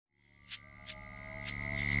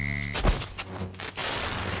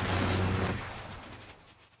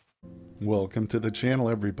Welcome to the channel,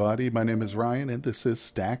 everybody. My name is Ryan, and this is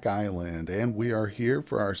Stack Island, and we are here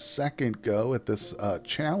for our second go at this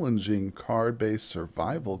challenging card-based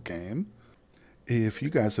survival game. If you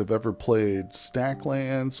guys have ever played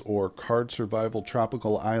Stacklands or Card Survival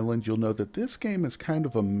Tropical Island, you'll know that this game is kind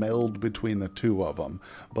of a meld between the two of them.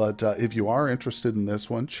 But if you are interested in this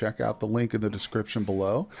one, check out the link in the description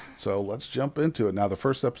below. So let's jump into it. Now, the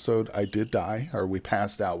first episode, I did die, or we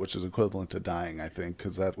passed out, which is equivalent to dying, I think,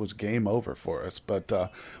 because that was game over for us. But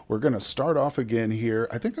we're going to start off again here.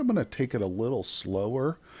 I think I'm going to take it a little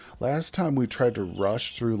slower. Last time we tried to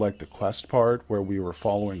rush through like the quest part where we were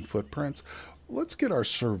following footprints. Let's get our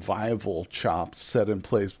survival chops set in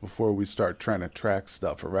place before we start trying to track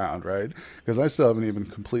stuff around, right? Because I still haven't even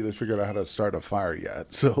completely figured out how to start a fire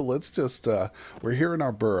yet. So let's just, we're here in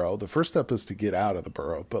our burrow. The first step is to get out of the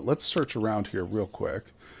burrow, but let's search around here real quick.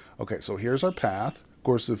 Okay, so here's our path. Of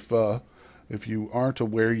course, if you aren't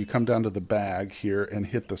aware, you come down to the bag here and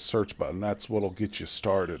hit the search button. That's what'll get you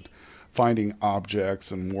started. Finding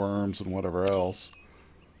objects and worms and whatever else.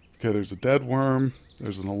 Okay, there's a dead worm.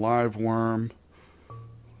 There's an alive worm.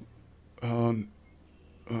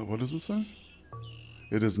 What does it say?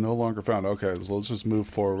 It is no longer found. Okay, so let's just move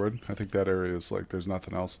forward. I think that area is like there's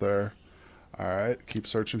nothing else there. Alright, keep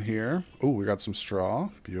searching here. Oh, we got some straw.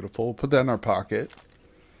 Beautiful. Put that in our pocket.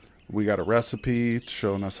 We got a recipe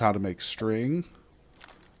showing us how to make string.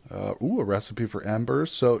 A recipe for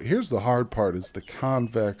embers. So here's the hard part is the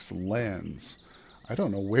convex lens. I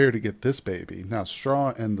don't know where to get this baby. Now,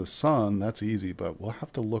 straw and the sun, that's easy, but we'll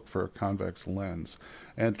have to look for a convex lens.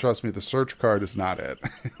 And trust me, the search card is not it,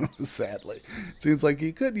 sadly. It seems like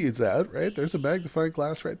you could use that, right? There's a magnifying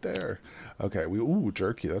glass right there. Okay, ooh,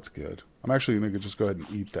 jerky, that's good. I'm actually going to just go ahead and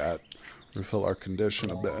eat that. Refill our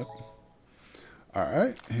condition a bit. All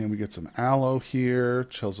right, and we get some aloe here.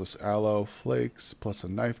 Chills us aloe flakes plus a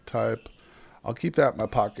knife type. I'll keep that in my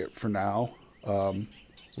pocket for now. We'll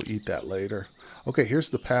eat that later. Okay, here's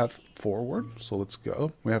the path forward, so let's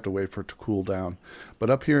go. We have to wait for it to cool down. But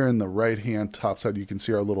up here in the right-hand top side, you can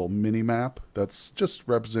see our little mini-map. That's just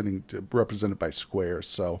represented by squares.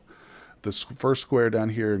 So the first square down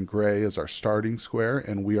here in gray is our starting square,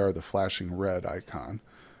 and we are the flashing red icon.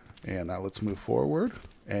 And now let's move forward.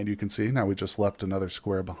 And you can see now we just left another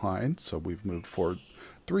square behind, so we've moved forward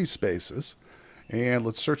 3 spaces. And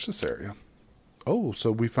let's search this area. Oh,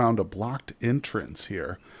 so we found a blocked entrance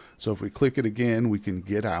here. So if we click it again, we can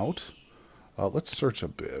get out. Let's search a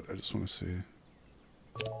bit. I just want to see.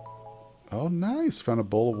 Oh, nice. Found a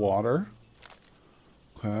bowl of water.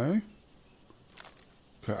 Okay.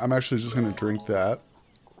 Okay, I'm actually just going to drink that.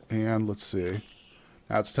 And let's see.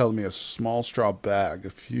 Now it's telling me a small straw bag.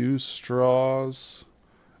 A few straws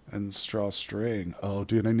and straw string. Oh,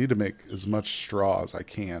 dude, I need to make as much straw as I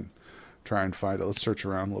can. Try and find it. Let's search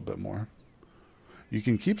around a little bit more. You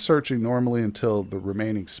can keep searching normally until the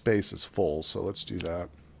remaining space is full, so let's do that.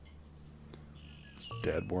 It's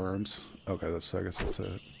dead worms. Okay, I guess that's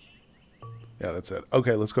it. Yeah, that's it.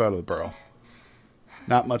 Okay, let's go out of the burrow.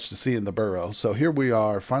 Not much to see in the burrow. So here we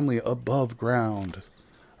are, finally above ground.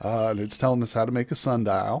 And it's telling us how to make a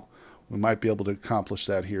sundial. We might be able to accomplish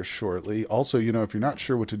that here shortly. Also, you know, if you're not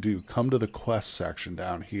sure what to do, come to the quest section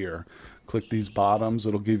down here. Click these bottoms.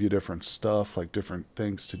 It'll give you different stuff, like different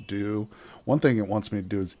things to do. One thing it wants me to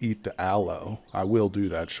do is eat the aloe. I will do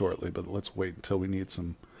that shortly, but let's wait until we need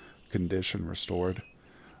some condition restored.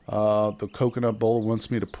 The coconut bowl wants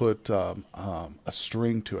me to put a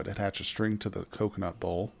string to it. Attach a string to the coconut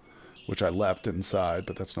bowl, which I left inside,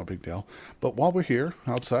 but that's no big deal. But while we're here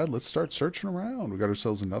outside, let's start searching around. We got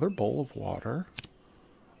ourselves another bowl of water.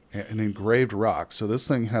 An engraved rock. So this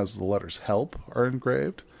thing has the letters help are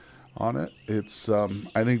engraved on it. It's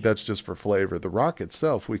I think that's just for flavor. The rock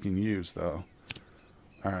itself we can use though.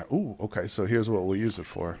 All right. Ooh, okay. So here's what we'll use it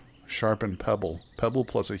for. Sharpened pebble. Pebble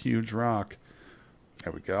plus a huge rock.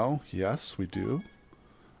 There we go. Yes, we do.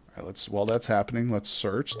 All right, while that's happening, let's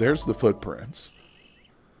search. There's the footprints.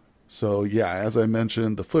 So yeah, as I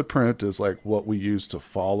mentioned, the footprint is like what we use to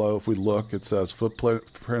follow. If we look, it says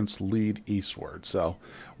footprints lead eastward. So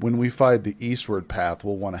when we find the eastward path,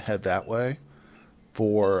 we'll want to head that way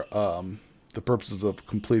for the purposes of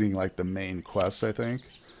completing like the main quest, I think.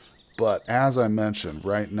 But as I mentioned,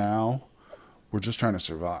 right now we're just trying to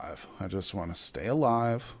survive. I just want to stay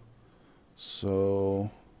alive. So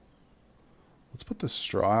let's put the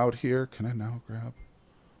straw out here. Can I now grab?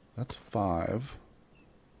 That's 5.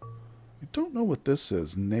 I don't know what this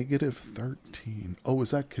is. -13. Oh,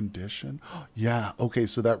 is that condition? Yeah. Okay,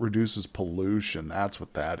 so that reduces pollution. That's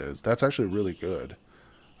what that is. That's actually really good.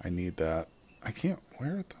 I need that. I can't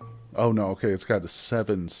wear it though. Oh no, okay, it's got a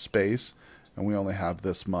 7 space And we only have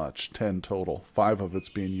this much, 10 total. 5 of it's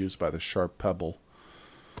being used by the sharp pebble.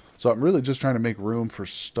 So I'm really just trying to make room for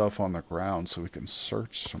stuff on the ground so we can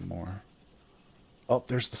search some more. Oh,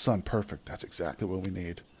 there's the sun. Perfect. That's exactly what we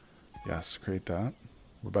need. Yes, create that.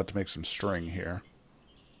 We're about to make some string here.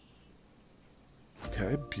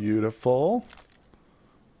 Okay, beautiful.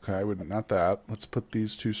 Okay, not that. Let's put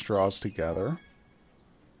these 2 straws together.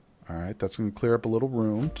 Alright, that's going to clear up a little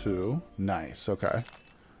room, too. Nice, okay.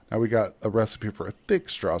 Now we got a recipe for a thick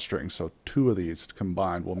straw string, so 2 of these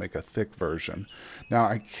combined will make a thick version. Now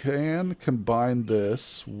I can combine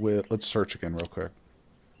this with... Let's search again real quick.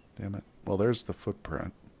 Damn it. Well, there's the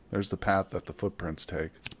footprint. There's the path that the footprints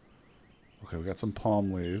take. Okay, we got some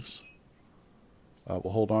palm leaves.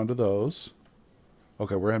 We'll hold on to those.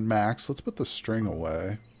 Okay, we're in max. Let's put the string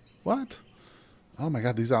away. What? Oh my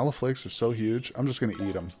god, these olive flakes are so huge. I'm just going to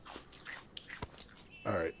eat them.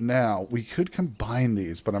 Alright, now, we could combine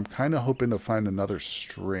these, but I'm kind of hoping to find another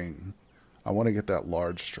string. I want to get that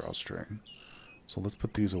large straw string. So let's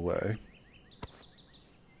put these away.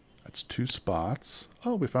 That's 2 spots.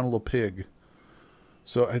 Oh, we found a little pig.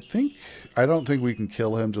 So I don't think we can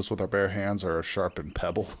kill him just with our bare hands or a sharpened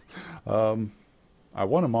pebble. I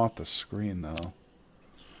want him off the screen, though.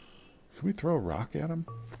 Can we throw a rock at him?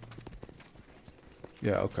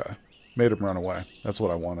 Yeah, okay. Made him run away. That's what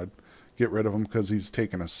I wanted. Get rid of him because he's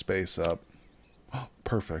taking a space up. Oh,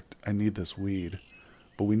 perfect. I need this weed.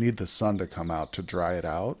 But we need the sun to come out to dry it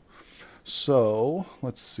out. So,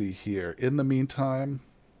 let's see here. In the meantime,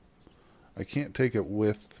 I can't take it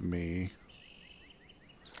with me.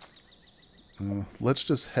 Let's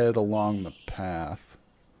just head along the path.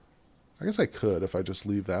 I guess I could if I just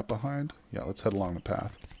leave that behind. Yeah, let's head along the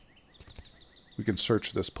path. We can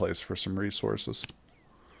search this place for some resources.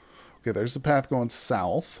 Okay, there's the path going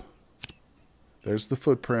south. There's the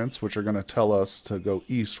footprints, which are going to tell us to go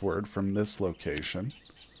eastward from this location.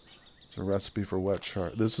 It's a recipe for wet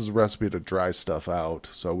charcoal. This is a recipe to dry stuff out.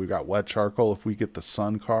 So we got wet charcoal. If we get the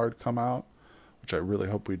sun card come out, which I really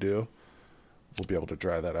hope we do, we'll be able to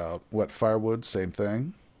dry that out. Wet firewood, same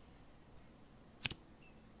thing.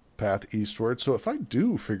 Path eastward. So if I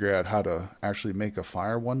do figure out how to actually make a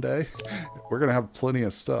fire one day, we're going to have plenty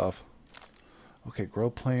of stuff. Okay, grow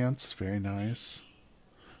plants. Very nice.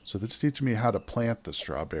 So this teaches me how to plant the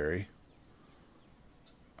strawberry.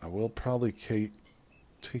 I will probably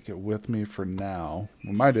take it with me for now.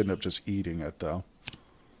 We might end up just eating it, though.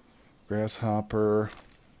 Grasshopper.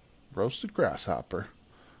 Roasted grasshopper.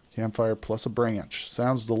 Campfire plus a branch.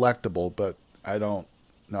 Sounds delectable, but I don't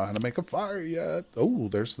know how to make a fire yet. Oh,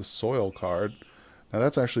 there's the soil card. Now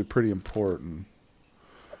that's actually pretty important.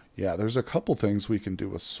 Yeah, there's a couple things we can do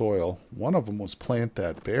with soil. One of them was plant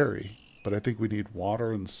that berry, but I think we need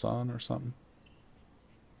water and sun or something.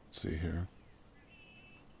 Let's see here.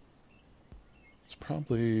 It's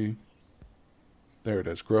probably... There it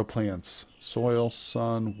is. Grow plants. Soil,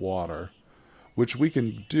 sun, water. Which we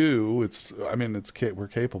can do. We're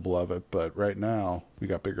capable of it, but right now we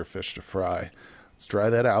got bigger fish to fry. Let's dry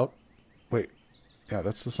that out. Wait. Yeah,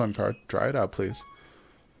 that's the sun card. Dry it out, please.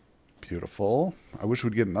 Beautiful. I wish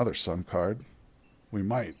we'd get another sun card. We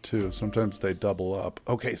might, too. Sometimes they double up.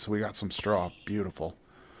 Okay, so we got some straw. Beautiful.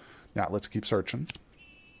 Now, let's keep searching.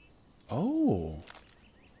 Oh.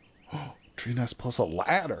 Tree nest plus a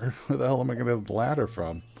ladder. Where the hell am I going to have a ladder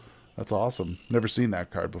from? That's awesome. Never seen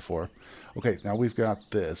that card before. Okay, now we've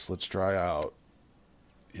got this. Let's dry out.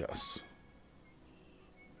 Yes.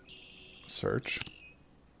 Search.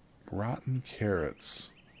 Rotten carrots.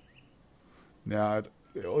 Now,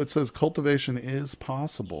 it says cultivation is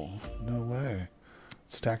possible. No way.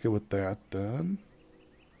 Stack it with that then.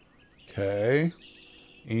 Okay.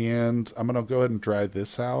 And I'm going to go ahead and dry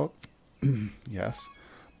this out. Yes.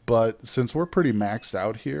 But since we're pretty maxed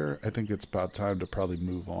out here, I think it's about time to probably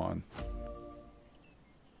move on.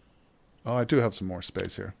 Oh, I do have some more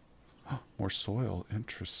space here. More soil.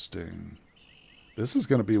 Interesting. This is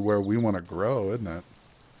going to be where we want to grow, isn't it?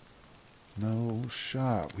 No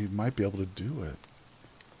shot. We might be able to do it.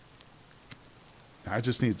 I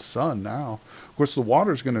just need sun now. Of course, the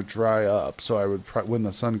water's going to dry up, so I would when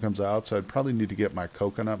the sun comes out, so I'd probably need to get my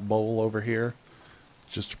coconut bowl over here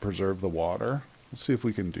just to preserve the water. Let's see if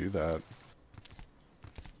we can do that.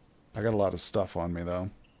 I got a lot of stuff on me,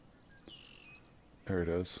 though. There it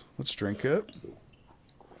is. Let's drink it.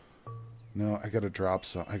 No, I got to drop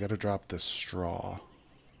some. I got to drop this straw,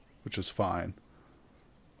 which is fine.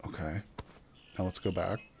 Okay. Now let's go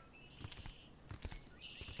back.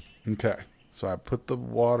 Okay. So I put the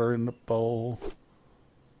water in the bowl.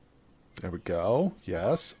 There we go.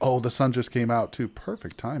 Yes. Oh, the sun just came out, too.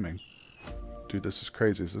 Perfect timing. Dude, this is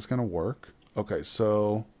crazy. Is this going to work? Okay,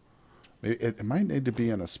 so It might need to be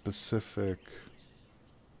in a specific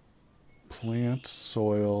plant,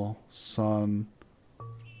 soil, sun,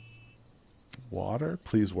 water.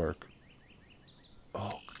 Please work.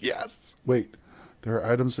 Oh, yes. Wait, there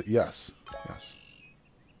are items that, yes. Yes.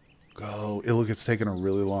 Go. Look, it's taken a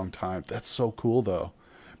really long time. That's so cool, though.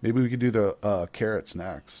 Maybe we could do the carrots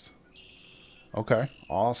next. Okay,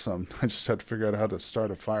 awesome. I just had to figure out how to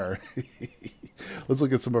start a fire. Let's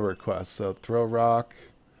look at some of our quests. So, throw rock.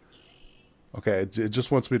 Okay, it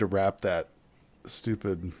just wants me to wrap that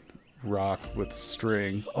stupid rock with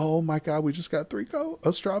string. Oh my god, we just got 3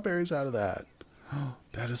 strawberries out of that.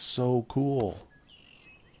 That is so cool.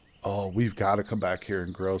 Oh, we've got to come back here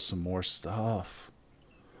and grow some more stuff.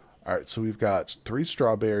 All right, so we've got 3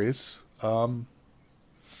 strawberries.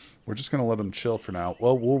 We're just going to let them chill for now.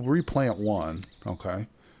 Well, we'll replant 1. Okay.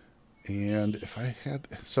 And if I had...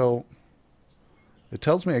 So, it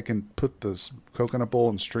tells me I can put this coconut bowl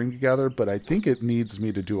and string together, but I think it needs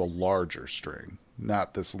me to do a larger string,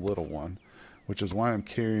 not this little one, which is why I'm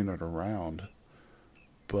carrying it around.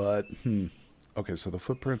 But, okay, so the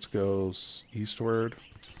footprints goes eastward.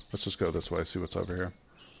 Let's just go this way, see what's over here.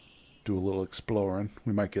 Do a little exploring.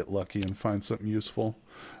 We might get lucky and find something useful.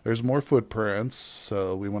 There's more footprints,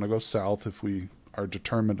 so we want to go south if we are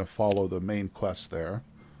determined to follow the main quest there.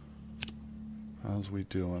 How's we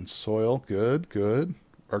doing? Soil, good, good.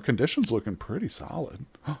 Our condition's looking pretty solid.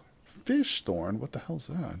 Fish thorn, what the hell's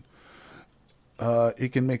that?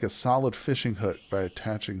 It can make a solid fishing hook by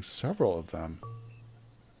attaching several of them.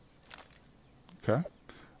 Okay,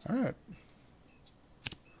 all right.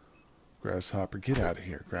 Grasshopper, get out of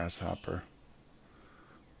here, grasshopper.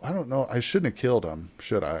 I don't know. I shouldn't have killed him,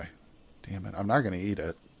 should I? Damn it. I'm not going to eat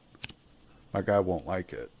it. My guy won't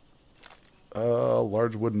like it.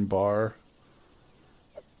 Large wooden bar.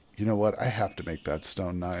 You know what? I have to make that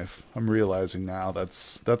stone knife. I'm realizing now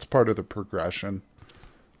that's part of the progression.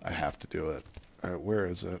 I have to do it. All right, where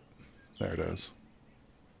is it? There it is.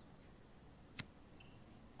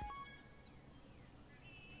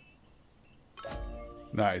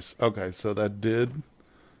 Nice. Okay, so that did...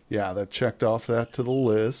 Yeah, that checked off that to the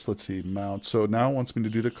list. Let's see, mount. So now it wants me to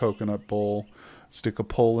do the coconut bowl. Stick a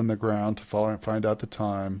pole in the ground to find out the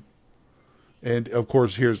time. And, of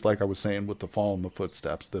course, here's, like I was saying, with the following the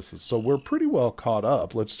footsteps. This is... So we're pretty well caught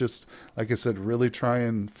up. Let's just, like I said, really try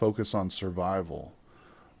and focus on survival.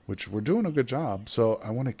 Which we're doing a good job. So I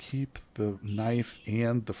want to keep the knife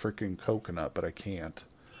and the freaking coconut, but I can't.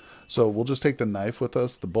 So we'll just take the knife with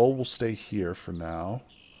us. The bowl will stay here for now.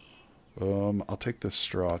 I'll take this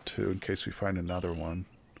straw too in case we find another one.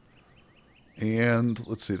 And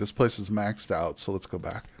let's see, this place is maxed out, so let's go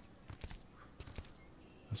back.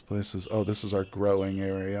 This place is, oh, this is our growing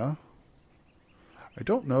area. I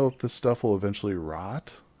don't know if this stuff will eventually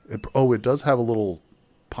rot. It does have a little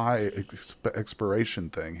pie expiration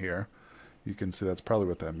thing here. You can see that's probably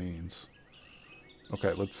what that means.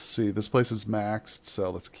 Okay, let's see. This place is maxed,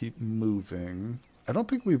 so let's keep moving. I don't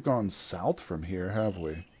think we've gone south from here, have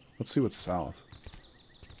we? Let's see what's south.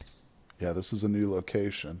 Yeah, this is a new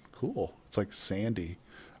location. Cool. It's like sandy.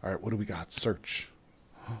 All right, what do we got? Search.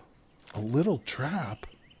 A little trap.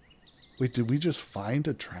 Wait, did we just find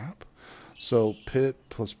a trap? So, pit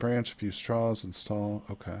plus branch, a few straws, install.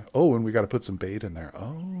 Okay. Oh, and we got to put some bait in there.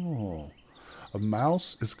 Oh. A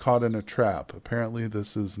mouse is caught in a trap. Apparently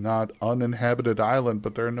this is not uninhabited island,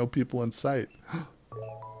 but there are no people in sight.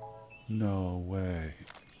 No way.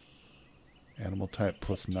 Animal type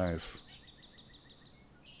plus knife.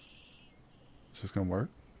 Is this gonna work?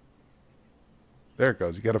 There it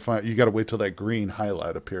goes. You gotta wait till that green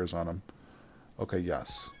highlight appears on him. Okay,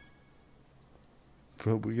 yes.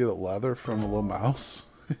 Could we get a leather from a little mouse?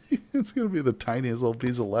 It's gonna be the tiniest little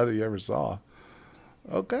piece of leather you ever saw.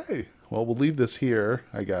 Okay. Well, we'll leave this here,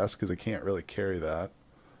 I guess, because I can't really carry that.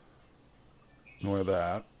 Nor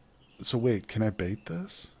that. So wait, can I bait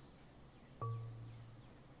this?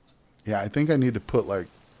 Yeah, I think I need to put, like,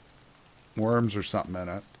 worms or something in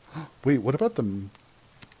it. Wait, what about the...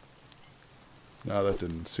 No, that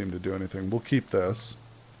didn't seem to do anything. We'll keep this.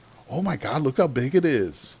 Oh my god, look how big it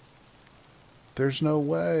is. There's no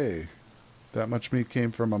way. That much meat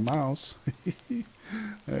came from a mouse.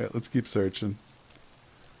 Alright, let's keep searching.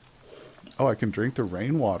 Oh, I can drink the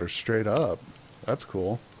rainwater straight up. That's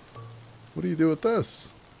cool. What do you do with this?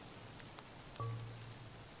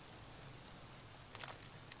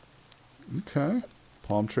 Okay.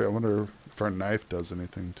 Palm tree. I wonder if our knife does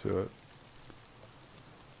anything to it.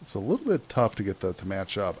 It's a little bit tough to get that to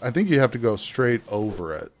match up. I think you have to go straight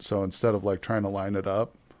over it. So instead of like trying to line it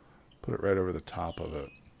up, put it right over the top of it.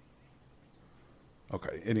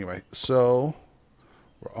 Okay, anyway. So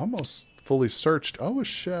we're almost fully searched. Oh, a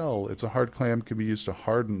shell. It's a hard clam, can be used to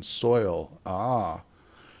harden soil. Ah,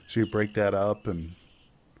 so you break that up, and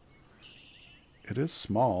it is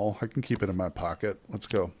small. I can keep it in my pocket. Let's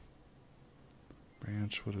go.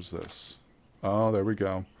 Branch, what is this? Oh, there we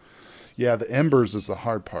go. Yeah, the embers is the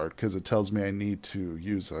hard part because it tells me I need to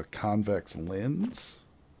use a convex lens.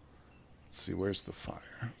 Let's see, where's the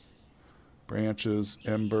fire? Branches,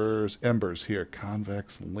 embers, embers here,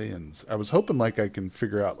 convex lens. I was hoping like I can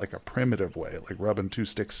figure out like a primitive way, like rubbing two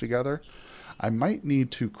sticks together. I might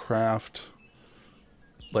need to craft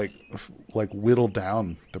like whittle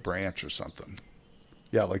down the branch or something.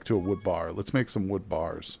 Yeah, like to a wood bar. Let's make some wood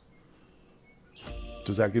bars.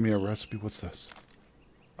 Does that give me a recipe? What's this?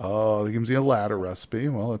 Oh, it gives me a ladder recipe.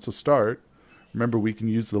 Well, it's a start. Remember, we can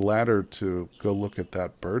use the ladder to go look at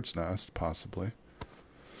that bird's nest, possibly.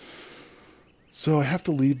 So I have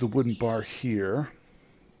to leave the wooden bar here.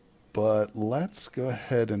 But let's go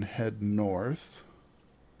ahead and head north.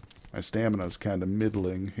 My stamina is kind of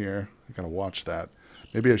middling here. I gotta watch that.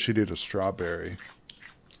 Maybe I should eat a strawberry.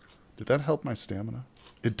 Did that help my stamina?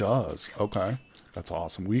 It does. Okay. That's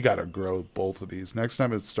awesome. We gotta grow both of these. Next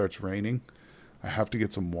time it starts raining, I have to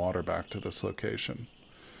get some water back to this location.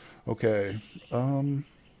 Okay.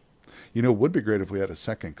 You know, it would be great if we had a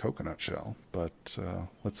second coconut shell, but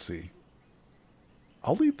let's see.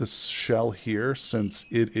 I'll leave this shell here since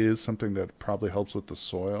it is something that probably helps with the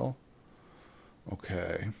soil.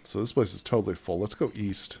 Okay. So this place is totally full. Let's go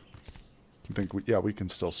east. I think, yeah, we can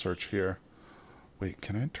still search here. Wait,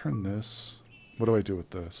 can I turn this? What do I do with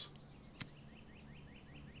this?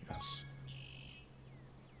 Yes.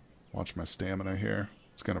 Watch my stamina here.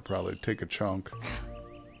 It's going to probably take a chunk.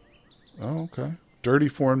 Oh, okay. Dirty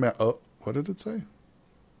foreign mat. Oh, what did it say?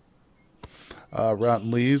 Rotten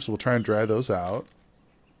leaves. We'll try and dry those out.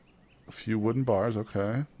 A few wooden bars.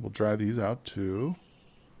 Okay. We'll dry these out too.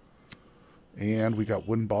 And we got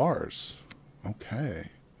wooden bars. Okay.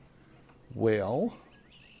 Well.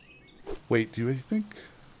 Wait, do you think...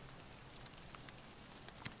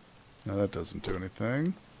 No, that doesn't do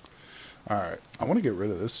anything. Alright, I want to get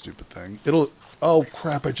rid of this stupid thing. It'll... Oh,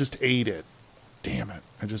 crap, I just ate it. Damn it.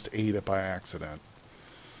 I just ate it by accident.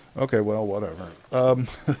 Okay, well, whatever.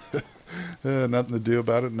 Nothing to do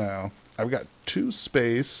about it now. I've got 2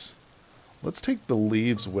 space. Let's take the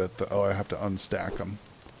leaves with the... Oh, I have to unstack them.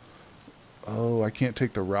 Oh, I can't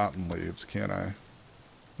take the rotten leaves, can I?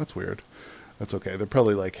 That's weird. That's okay. They're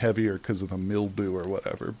probably, like, heavier because of the mildew or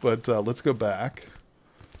whatever. But let's go back.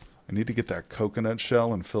 I need to get that coconut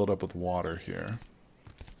shell and fill it up with water here.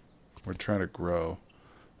 We're trying to grow.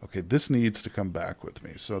 Okay, this needs to come back with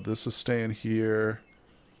me. So this is staying here.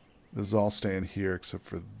 This is all staying here except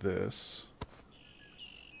for this.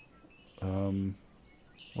 We'll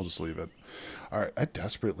just leave it. Alright, I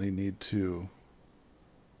desperately need to...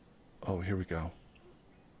 Oh, here we go.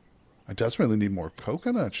 I desperately need more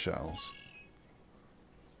coconut shells.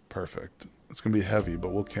 Perfect. It's going to be heavy,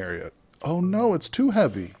 but we'll carry it. Oh no, it's too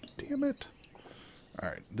heavy. Damn it.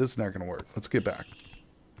 Alright, this is not going to work. Let's get back.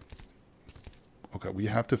 Okay, we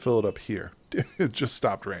have to fill it up here. It just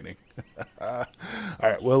stopped raining.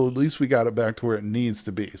 Alright, well, at least we got it back to where it needs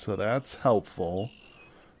to be. So that's helpful.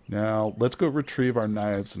 Now, let's go retrieve our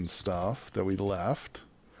knives and stuff that we left.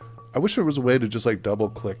 I wish there was a way to just, like,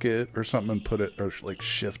 double-click it or something and put it, or, like,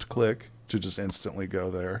 shift-click to just instantly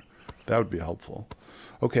go there. That would be helpful.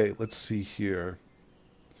 Okay, let's see here.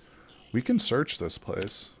 We can search this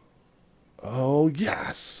place. Oh,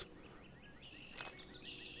 yes!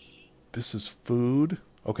 This is food.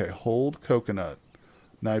 Okay, hold coconut.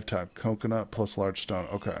 Knife type, coconut plus large stone.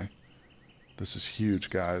 Okay. This is huge,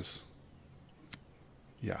 guys.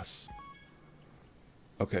 Yes.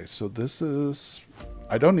 Okay, so this is...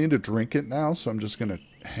 I don't need to drink it now, so I'm just going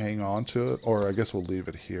to hang on to it. Or I guess we'll leave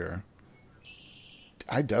it here.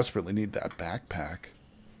 I desperately need that backpack.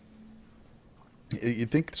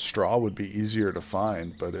 You'd think straw would be easier to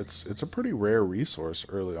find, but it's a pretty rare resource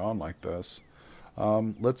early on like this.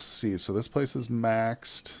 Let's see. So this place is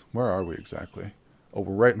maxed. Where are we exactly? Oh,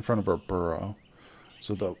 we're right in front of our burrow.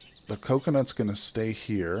 So the coconut's going to stay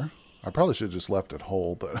here. I probably should have just left it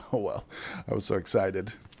whole, but oh well. I was so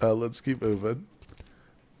excited. Let's keep moving.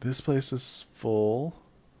 This place is full.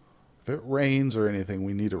 If it rains or anything,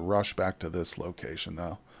 we need to rush back to this location,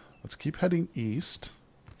 though. Let's keep heading east.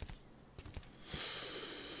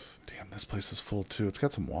 Damn, this place is full, too. It's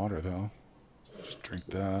got some water, though. Just drink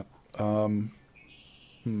that.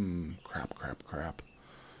 Crap.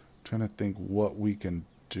 Trying to think what we can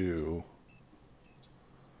do.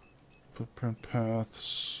 Footprint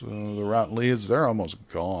paths. The rotten leaves, they're almost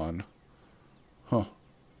gone. Huh.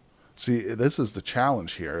 See, this is the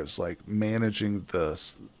challenge here. Is like managing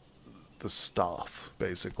the the stuff,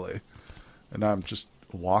 basically. And I'm just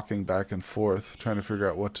walking back and forth, trying to figure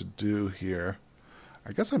out what to do here.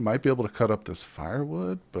 I guess I might be able to cut up this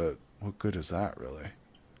firewood, but what good is that, really?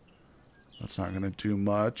 That's not going to do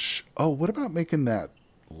much. Oh, what about making that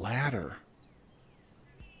ladder?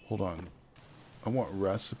 Hold on. I want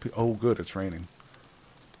recipe. Oh, good, it's raining.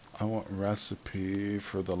 I want recipe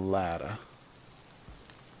for the ladder.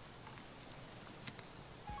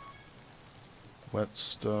 Wet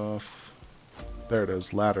stuff. There it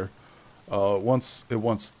is, ladder. It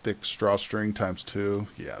wants thick straw string times 2.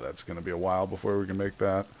 Yeah, that's going to be a while before we can make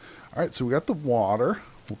that. All right, so we got the water.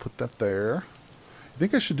 We'll put that there. I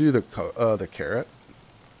think I should do the carrot.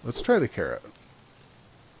 Let's try the carrot.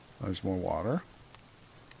 There's more water.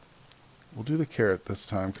 We'll do the carrot this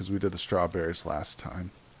time because we did the strawberries last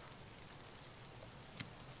time.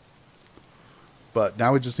 But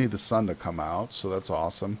now we just need the sun to come out, so that's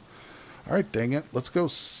awesome. All right, dang it. Let's go.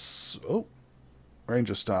 Oh, rain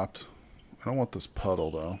just stopped. I don't want this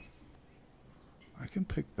puddle, though. I can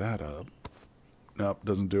pick that up. Nope,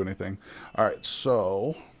 doesn't do anything. All right,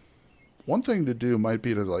 so one thing to do might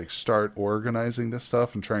be to, like, start organizing this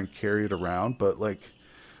stuff and try and carry it around. But, like,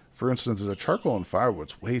 for instance, the charcoal and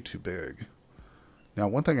firewood's way too big. Now,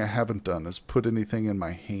 one thing I haven't done is put anything in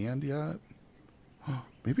my hand yet.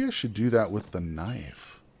 Maybe I should do that with the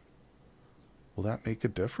knife. Will that make a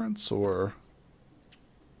difference, or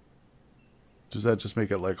does that just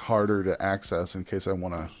make it, like, harder to access in case I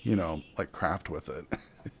want to, you know, like, craft with it?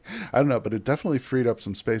 I don't know, but it definitely freed up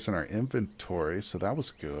some space in our inventory, so that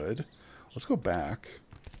was good. Let's go back.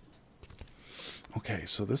 Okay,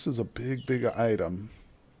 so this is a big, big item.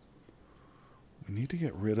 We need to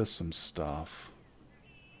get rid of some stuff.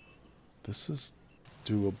 This is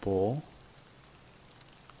doable.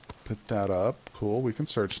 Put that up. Cool, we can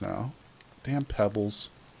search now. Damn pebbles.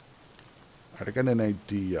 Alright, I got an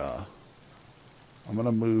idea. I'm going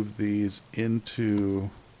to move these into...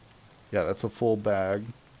 Yeah, that's a full bag.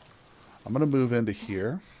 I'm going to move into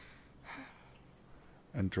here.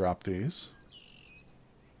 And drop these.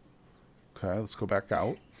 Okay, let's go back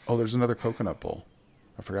out. Oh, there's another coconut bowl.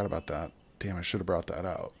 I forgot about that. Damn, I should have brought that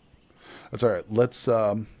out. That's alright. Let's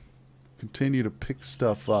continue to pick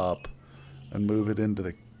stuff up and move it into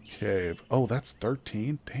the cave. Oh, that's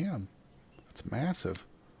 13? Damn. That's massive.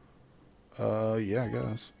 Yeah, I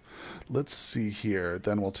guess. Let's see here.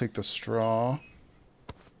 Then we'll take the straw,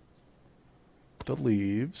 the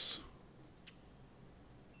leaves.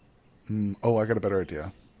 Oh, I got a better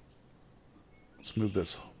idea. Let's move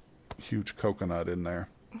this huge coconut in there.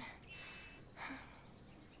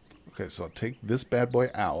 Okay, so I'll take this bad boy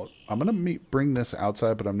out. I'm going to bring this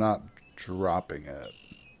outside, but I'm not dropping it.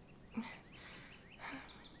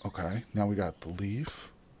 Okay, now we got the leaf.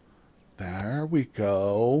 There we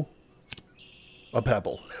go. A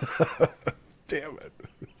pebble. Damn it.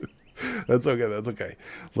 That's okay, that's okay.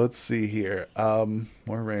 Let's see here.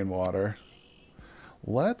 More rainwater.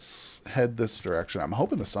 Let's head this direction. I'm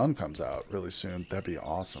hoping the sun comes out really soon. That'd be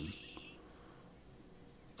awesome.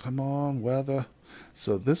 Come on, weather.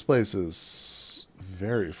 So this place is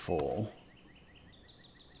very full.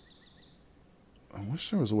 I wish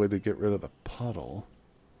there was a way to get rid of the puddle.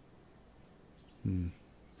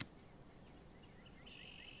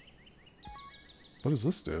 What does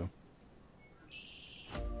this do?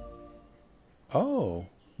 Oh,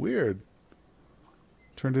 weird.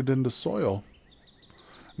 Turned it into soil.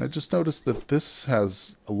 And I just noticed that this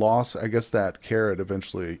has a loss. I guess that carrot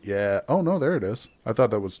eventually... Yeah. Oh, no, there it is. I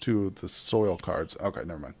thought that was 2 of the soil cards. Okay,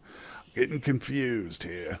 never mind. Getting confused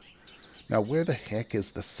here. Now, where the heck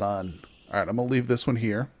is the sun? All right, I'm going to leave this one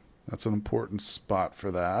here. That's an important spot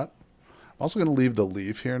for that. I'm also going to leave the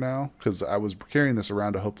leaf here now because I was carrying this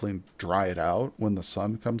around to hopefully dry it out when the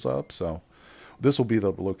sun comes up. So this will be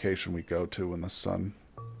the location we go to when the sun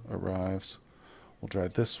arrives. We'll dry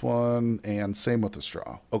this one, and same with the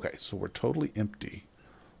straw. Okay, so we're totally empty.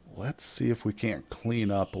 Let's see if we can't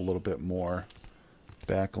clean up a little bit more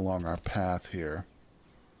back along our path here.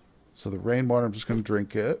 So the rainwater, I'm just going to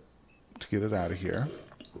drink it to get it out of here.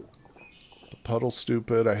 The puddle's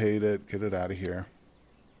stupid. I hate it. Get it out of here.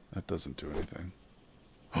 That doesn't do anything.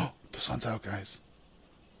 Oh, the sun's out, guys.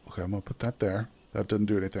 Okay, I'm going to put that there. That didn't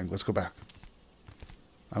do anything. Let's go back.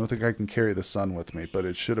 I don't think I can carry the sun with me, but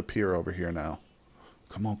it should appear over here now.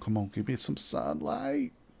 Come on, come on. Give me some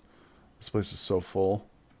sunlight. This place is so full.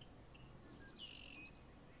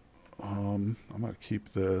 I'm going to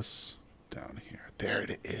keep this down here. There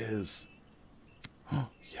it is. Oh,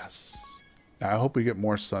 yes. Now, I hope we get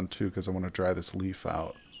more sun, too, because I want to dry this leaf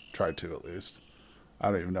out. Try to, at least.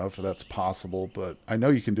 I don't even know if that's possible, but I know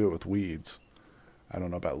you can do it with weeds. I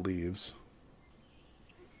don't know about leaves.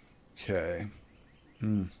 Okay.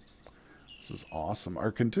 This is awesome.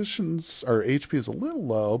 Our conditions, our HP is a little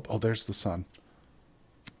low. Oh, there's the sun.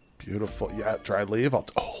 Beautiful. Yeah, dried leaf.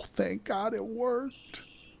 Oh, thank God it worked.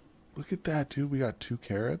 Look at that, dude. We got 2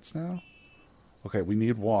 carrots now. Okay, we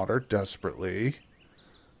need water desperately.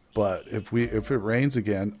 But if it rains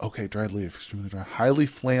again, okay, dried leaf, extremely dry, highly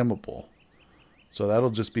flammable. So that'll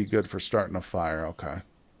just be good for starting a fire. Okay.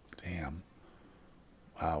 Damn.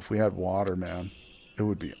 Wow, if we had water, man, it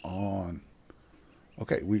would be on.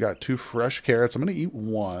 Okay, we got 2 fresh carrots. I'm going to eat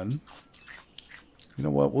 1. You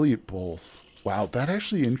know what? We'll eat both. Wow, that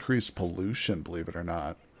actually increased pollution, believe it or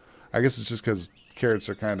not. I guess it's just because carrots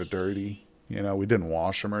are kind of dirty. You know, we didn't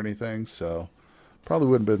wash them or anything, so probably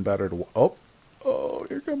would have been better to... Oh,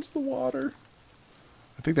 here comes the water.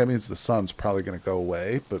 I think that means the sun's probably going to go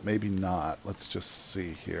away, but maybe not. Let's just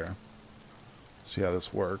see here. See how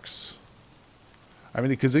this works. I mean,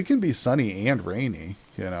 because it can be sunny and rainy,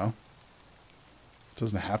 you know. It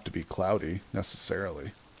doesn't have to be cloudy,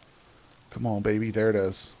 necessarily. Come on, baby. There it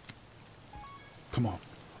is. Come on.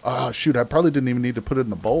 Oh, shoot. I probably didn't even need to put it in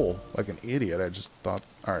the bowl like an idiot. I just thought,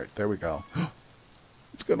 all right, there we go.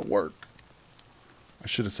 It's going to work. I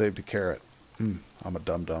should have saved a carrot. I'm a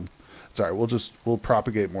dum-dum. It's all right. We'll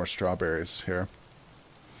propagate more strawberries here.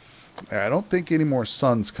 I don't think any more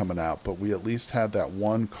sun's coming out, but we at least had that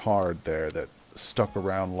 1 card there that stuck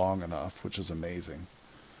around long enough, which is amazing.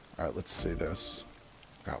 All right, let's see this.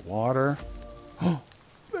 Got water. Oh,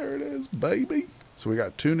 there it is, baby. So we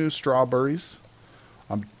got 2 new strawberries.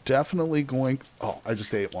 I'm definitely going... Oh, I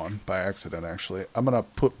just ate one by accident, actually. I'm going to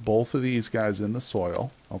put both of these guys in the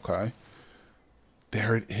soil. Okay.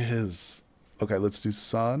 There it is. Okay, let's do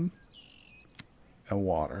sun and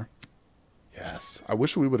water. Yes. I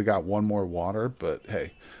wish we would have got 1 more water, but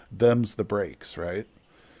hey, them's the breaks, right?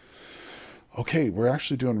 Okay, we're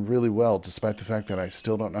actually doing really well, despite the fact that I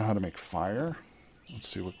still don't know how to make fire. Let's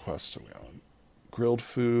see, what quests are we on? Grilled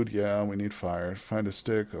food, yeah, we need fire. Find a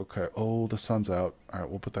stick, okay. Oh, the sun's out. All right,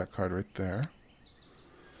 we'll put that card right there.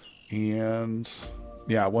 And,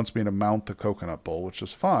 yeah, it wants me to mount the coconut bowl, which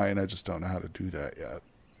is fine. I just don't know how to do that yet.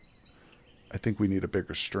 I think we need a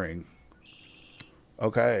bigger string.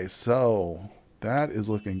 Okay, so that is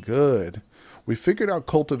looking good. We figured out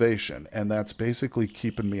cultivation, and that's basically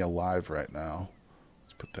keeping me alive right now.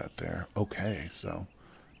 Let's put that there. Okay, so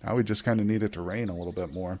now we just kind of need it to rain a little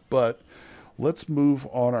bit more. But let's move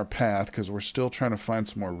on our path, because we're still trying to find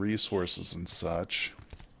some more resources and such.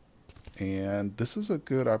 And this is a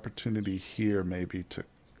good opportunity here maybe to...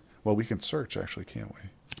 Well, we can search, actually, can't we?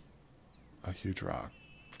 A huge rock.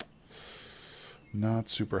 Not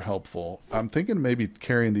super helpful. I'm thinking maybe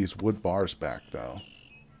carrying these wood bars back, though.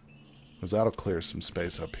 Because that'll clear some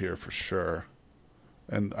space up here for sure.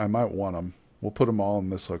 And I might want them. We'll put them all in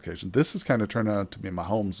this location. This is kind of turning out to be my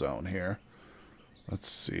home zone here. Let's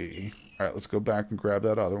see. All right, let's go back and grab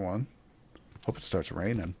that other one. Hope it starts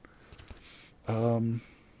raining.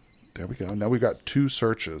 There we go. Now we got 2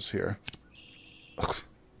 searches here. Ugh.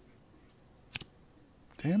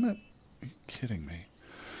 Damn it. Are you kidding me?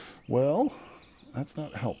 Well... That's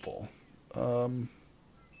not helpful. Okay.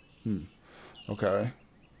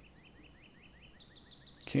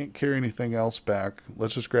 Can't carry anything else back.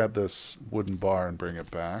 Let's just grab this wooden bar and bring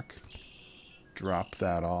it back. Drop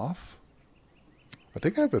that off. I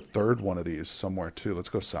think I have a 3rd one of these somewhere too. Let's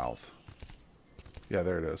go south. Yeah,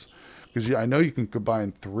 there it is. Because I know you can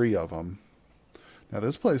combine 3 of them. Now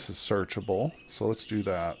this place is searchable, so let's do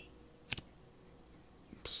that.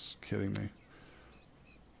 Oops, kidding me.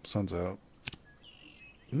 Sun's out.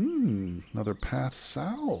 Another path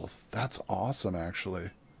south. That's awesome,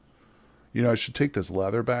 actually. You know, I should take this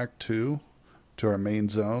leather back, too, to our main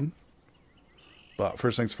zone. But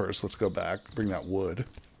first things first, let's go back, bring that wood.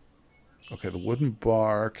 Okay, the wooden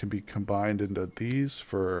bar can be combined into these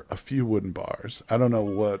for a few wooden bars. I don't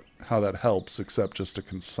know how that helps, except just to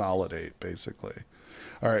consolidate, basically.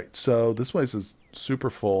 All right, so this place is super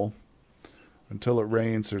full. Until it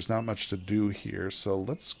rains, there's not much to do here. So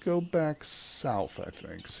let's go back south, I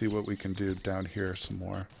think. See what we can do down here some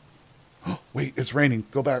more. Oh, wait, it's raining.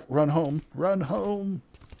 Go back. Run home. Run home.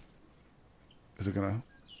 Is it going to...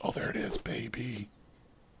 Oh, there it is, baby.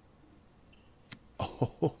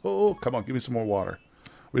 Oh, come on. Give me some more water.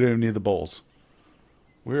 We don't even need the bowls.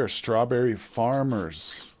 We are strawberry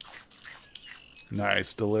farmers.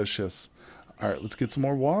 Nice. Delicious. All right, let's get some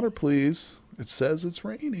more water, please. It says it's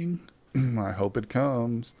raining. I hope it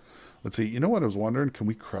comes. Let's see. You know what I was wondering? Can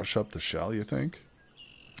we crush up the shell, you think?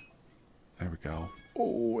 There we go.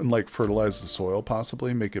 Oh, and like fertilize the soil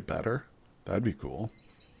possibly, make it better. That'd be cool.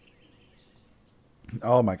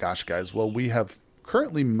 Oh my gosh, guys. Well, we have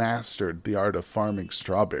currently mastered the art of farming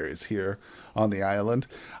strawberries here on the island.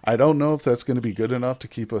 I don't know if that's going to be good enough to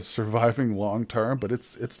keep us surviving long term, but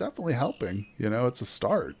it's definitely helping. You know, it's a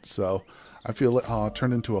start. So I feel like, oh, it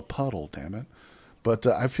turned into a puddle, damn it. But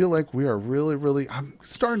I feel like we are really, I'm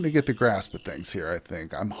starting to get the grasp of things here, I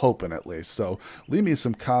think. I'm hoping at least. So leave me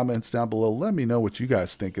some comments down below. Let me know what you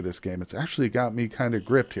guys think of this game. It's actually got me kind of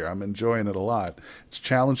gripped here. I'm enjoying it a lot. It's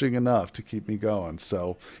challenging enough to keep me going.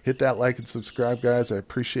 So hit that like and subscribe, guys. I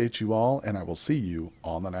appreciate you all, and I will see you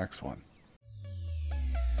on the next one.